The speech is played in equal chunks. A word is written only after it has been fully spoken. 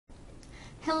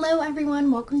Hello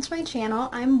everyone, welcome to my channel.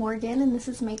 I'm Morgan and this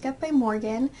is Makeup by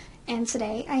Morgan, and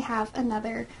today I have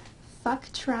another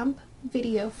Fuck Trump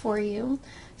video for you.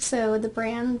 So the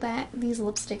brand that these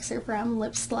lipsticks are from,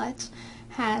 Lipslut,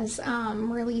 has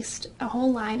released a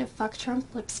whole line of Fuck Trump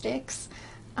lipsticks.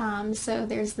 So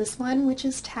there's this one, which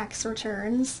is tax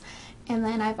returns, and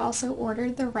then I've also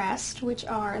ordered the rest, which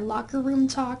are Locker Room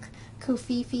Talk,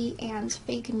 Kofifi, and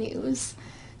Fake News.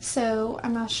 So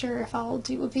I'm not sure if I'll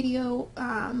do a video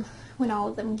when all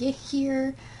of them get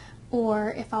here,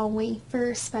 or if I'll wait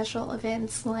for special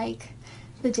events like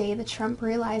the day that Trump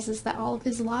realizes that all of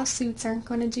his lawsuits aren't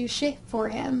going to do shit for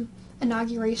him,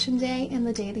 Inauguration Day, and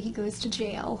the day that he goes to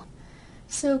jail.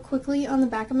 So quickly on the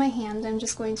back of my hand, I'm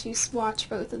just going to swatch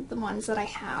both of the ones that I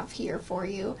have here for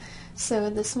you.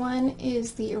 So this one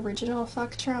is the original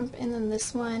Fuck Trump, and then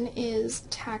this one is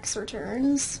tax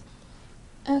returns.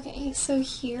 Okay, so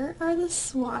here are the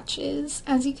swatches.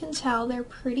 As you can tell, they're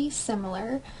pretty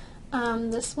similar.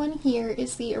 This one here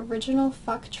is the original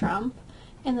Fuck Trump,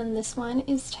 and then this one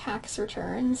is tax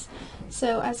returns.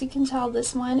 So as you can tell,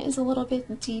 this one is a little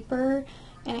bit deeper,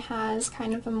 and it has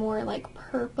kind of a more like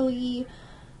purpley,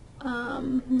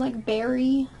 like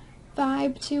berry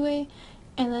vibe to it,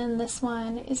 and then this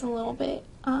one is a little bit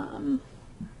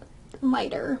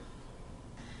lighter.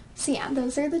 So yeah,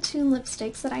 those are the two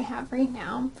lipsticks that I have right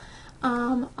now.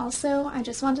 Also, I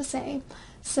just want to say,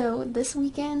 so this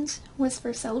weekend was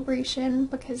for celebration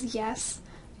because yes,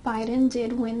 Biden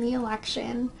did win the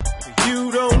election.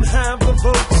 You don't have the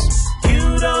votes.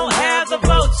 You don't have the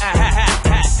votes.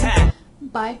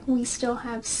 But we still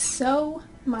have so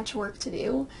much work to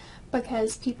do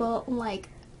because people like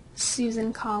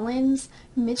Susan Collins,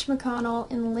 Mitch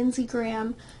McConnell, and Lindsey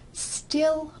Graham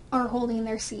still are holding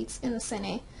their seats in the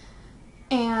Senate.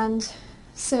 And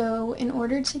so in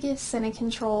order to get Senate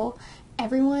control,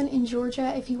 everyone in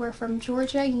Georgia, if you are from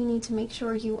Georgia, you need to make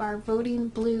sure you are voting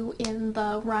blue in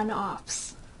the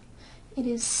runoffs. It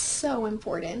is so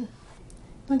important.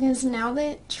 Because now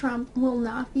that Trump will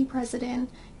not be president,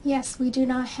 yes, we do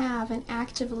not have an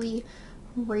actively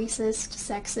racist,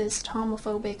 sexist,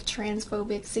 homophobic,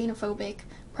 transphobic, xenophobic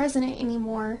president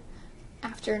anymore,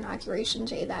 after Inauguration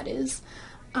Day, that is.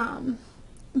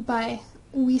 But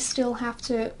we still have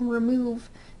to remove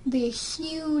the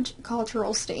huge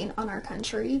cultural stain on our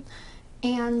country,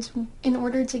 and in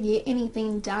order to get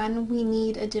anything done, we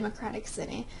need a Democratic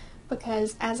Senate,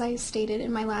 because as I stated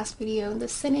in my last video, the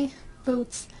Senate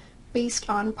votes based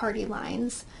on party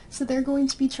lines, so they're going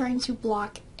to be trying to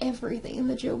block everything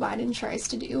that Joe Biden tries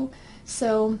to do.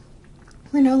 So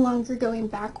we're no longer going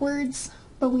backwards,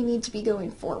 but we need to be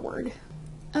going forward.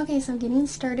 Okay, so getting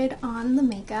started on the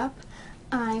makeup,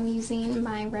 I'm using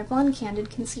my Revlon Candid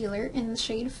Concealer in the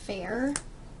shade Fair.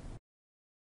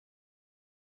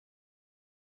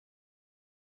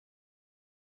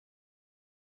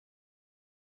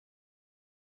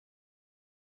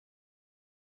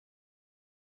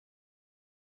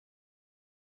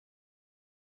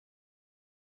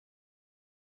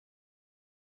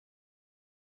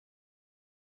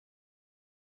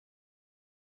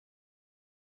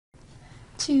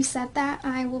 To set that,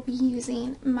 I will be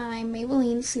using my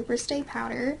Maybelline Superstay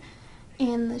Powder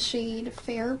in the shade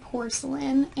Fair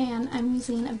Porcelain, and I'm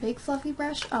using a big fluffy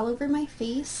brush all over my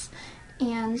face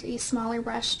and a smaller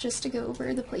brush just to go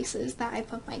over the places that I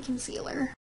put my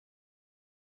concealer.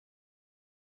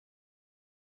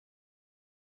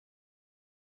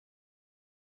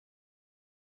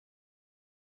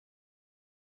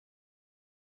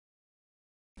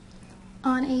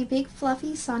 On a big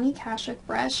fluffy Sonny Kashuk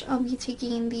brush, I'll be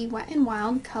taking the Wet n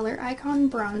Wild Color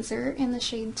Icon Bronzer in the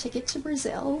shade Ticket to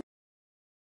Brazil.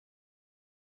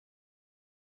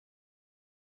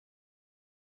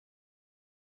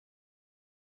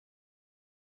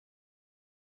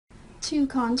 To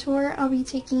contour, I'll be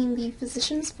taking the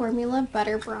Physicians Formula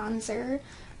Butter Bronzer.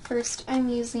 First, I'm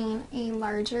using a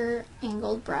larger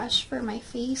angled brush for my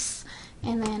face,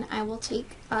 and then I will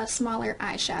take a smaller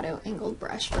eyeshadow angled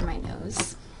brush for my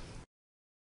nose.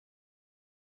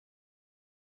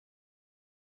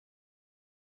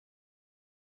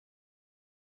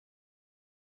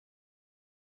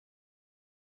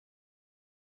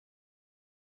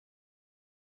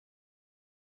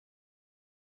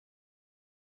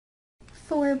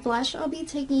 For blush, I'll be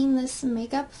taking this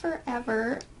Makeup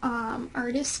Forever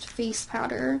Artist Face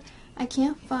Powder. I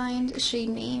can't find a shade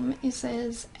name. It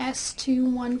says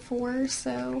S214,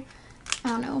 so I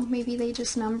don't know, maybe they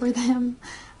just number them.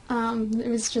 It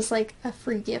was just like a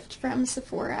free gift from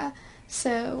Sephora.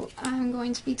 So I'm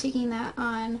going to be taking that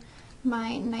on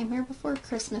my Nightmare Before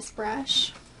Christmas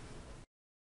brush.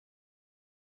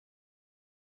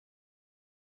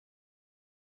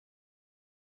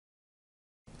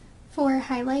 For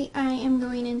highlight, I am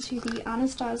going into the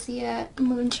Anastasia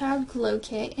Moonchild Glow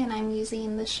Kit, and I'm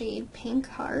using the shade Pink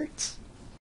Heart.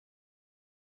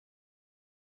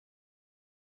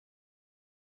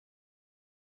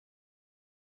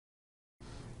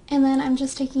 And then I'm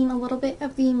just taking a little bit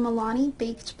of the Milani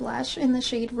Baked Blush in the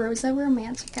shade Rosa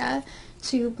Romantica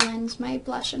to blend my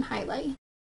blush and highlight.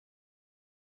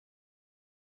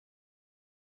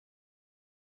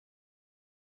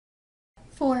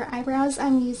 For eyebrows,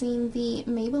 I'm using the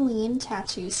Maybelline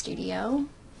Tattoo Studio.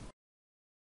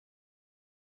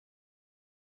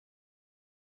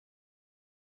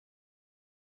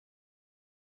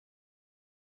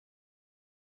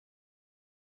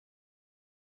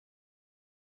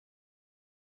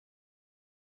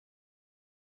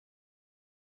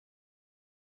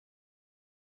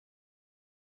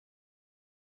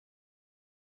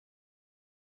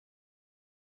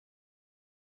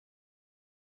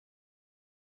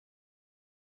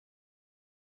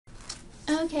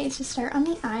 Okay, to start on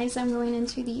the eyes, I'm going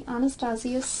into the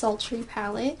Anastasia Sultry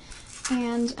palette,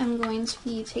 and I'm going to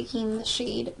be taking the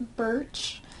shade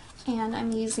Birch, and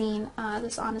I'm using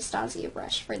this Anastasia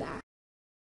brush for that.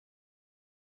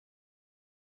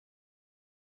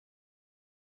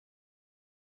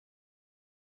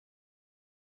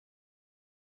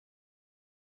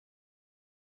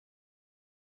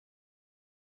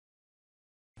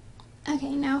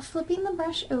 Okay, now flipping the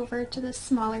brush over to the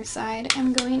smaller side,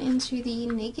 I'm going into the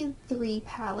Naked 3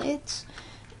 palette,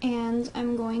 and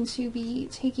I'm going to be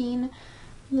taking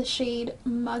the shade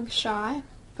Mugshot,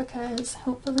 because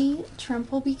hopefully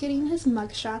Trump will be getting his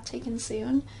mugshot taken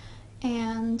soon,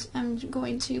 and I'm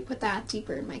going to put that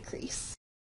deeper in my crease.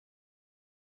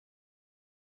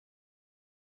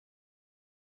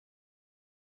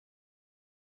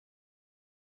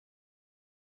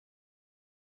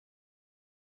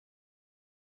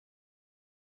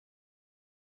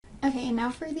 Okay, and now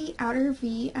for the outer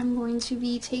V, I'm going to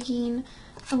be taking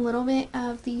a little bit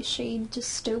of the shade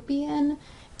Dystopian,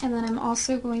 and then I'm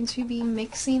also going to be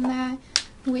mixing that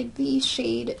with the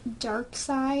shade Dark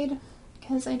Side,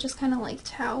 because I just kind of liked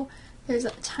how there's a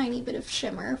tiny bit of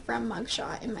shimmer from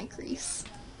Mugshot in my crease.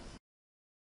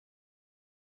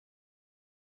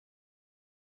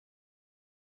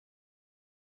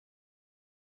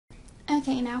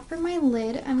 Okay, now for my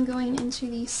lid, I'm going into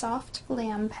the Soft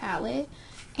Glam palette,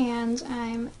 and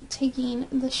I'm taking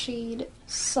the shade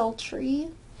Sultry,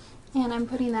 and I'm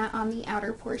putting that on the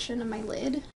outer portion of my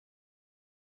lid.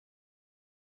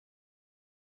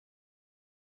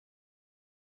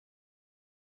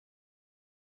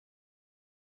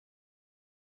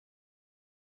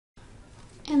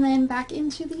 And then back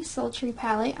into the Sultry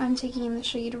palette, I'm taking the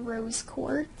shade Rose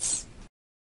Quartz.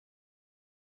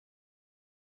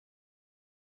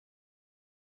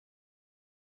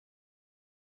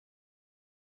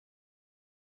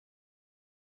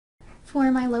 For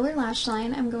my lower lash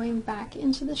line, I'm going back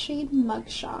into the shade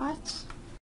Mugshot.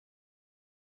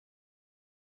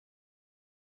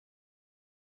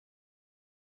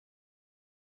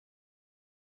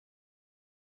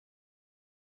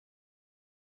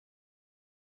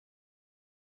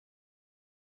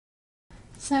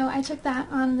 So I took that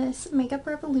on this Makeup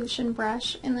Revolution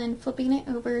brush, and then flipping it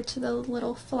over to the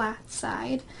little flat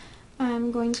side,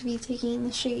 I'm going to be taking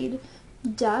the shade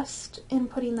Dust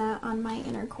and putting that on my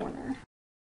inner corner.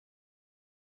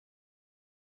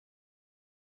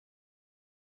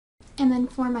 And then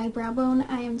for my brow bone,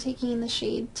 I am taking the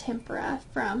shade Tempera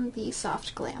from the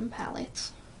Soft Glam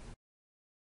palette.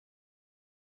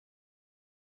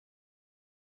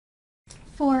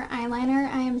 For eyeliner,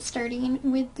 I am starting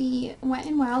with the Wet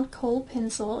n Wild Kohl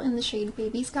pencil in the shade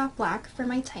Baby's Got Black for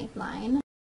my tight line,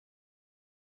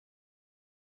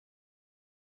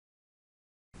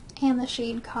 and the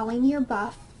shade Calling Your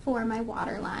Buff for my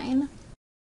waterline.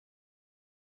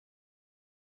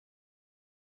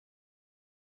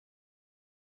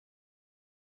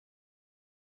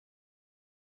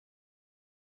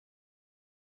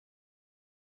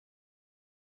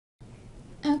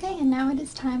 Okay, and now it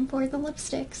is time for the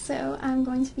lipstick, so I'm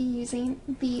going to be using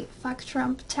the Fuck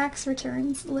Trump Tax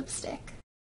Returns lipstick.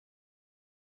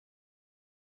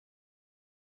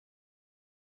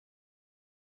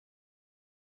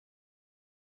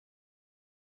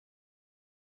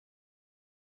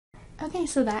 Okay,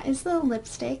 so that is the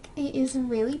lipstick. It is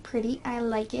really pretty. I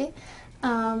like it.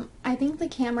 I think the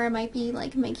camera might be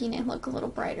like making it look a little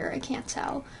brighter. I can't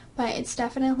tell, but it's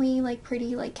definitely like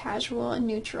pretty like casual and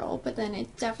neutral, but then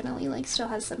it definitely like still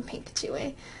has some pink to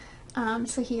it.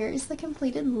 So here is the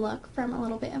completed look from a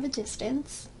little bit of a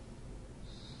distance.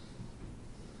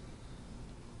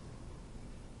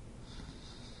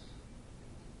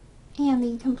 And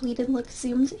the completed look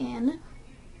zoomed in.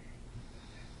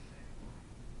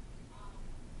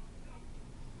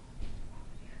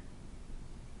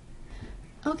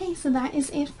 Okay, so that is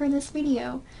it for this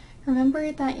video.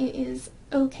 Remember that it is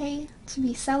okay to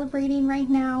be celebrating right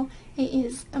now. It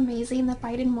is amazing that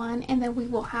Biden won and that we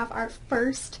will have our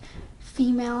first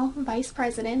female vice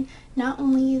president. Not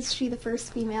only is she the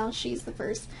first female, she's the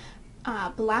first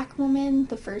black woman,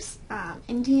 the first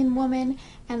Indian woman,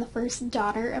 and the first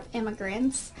daughter of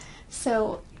immigrants.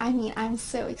 So, I mean, I'm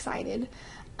so excited.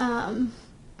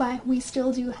 But we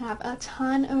still do have a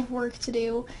ton of work to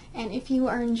do, and if you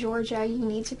are in Georgia, you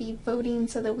need to be voting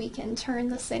so that we can turn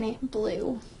the Senate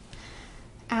blue.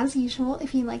 As usual,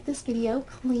 if you like this video,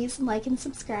 please like and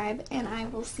subscribe, and I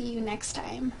will see you next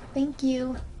time. Thank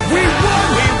you. We won!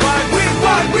 We won!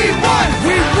 We won!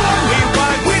 We won! We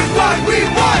won! We won! We won! We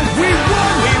won! We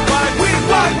won! We won! We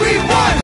won! We won!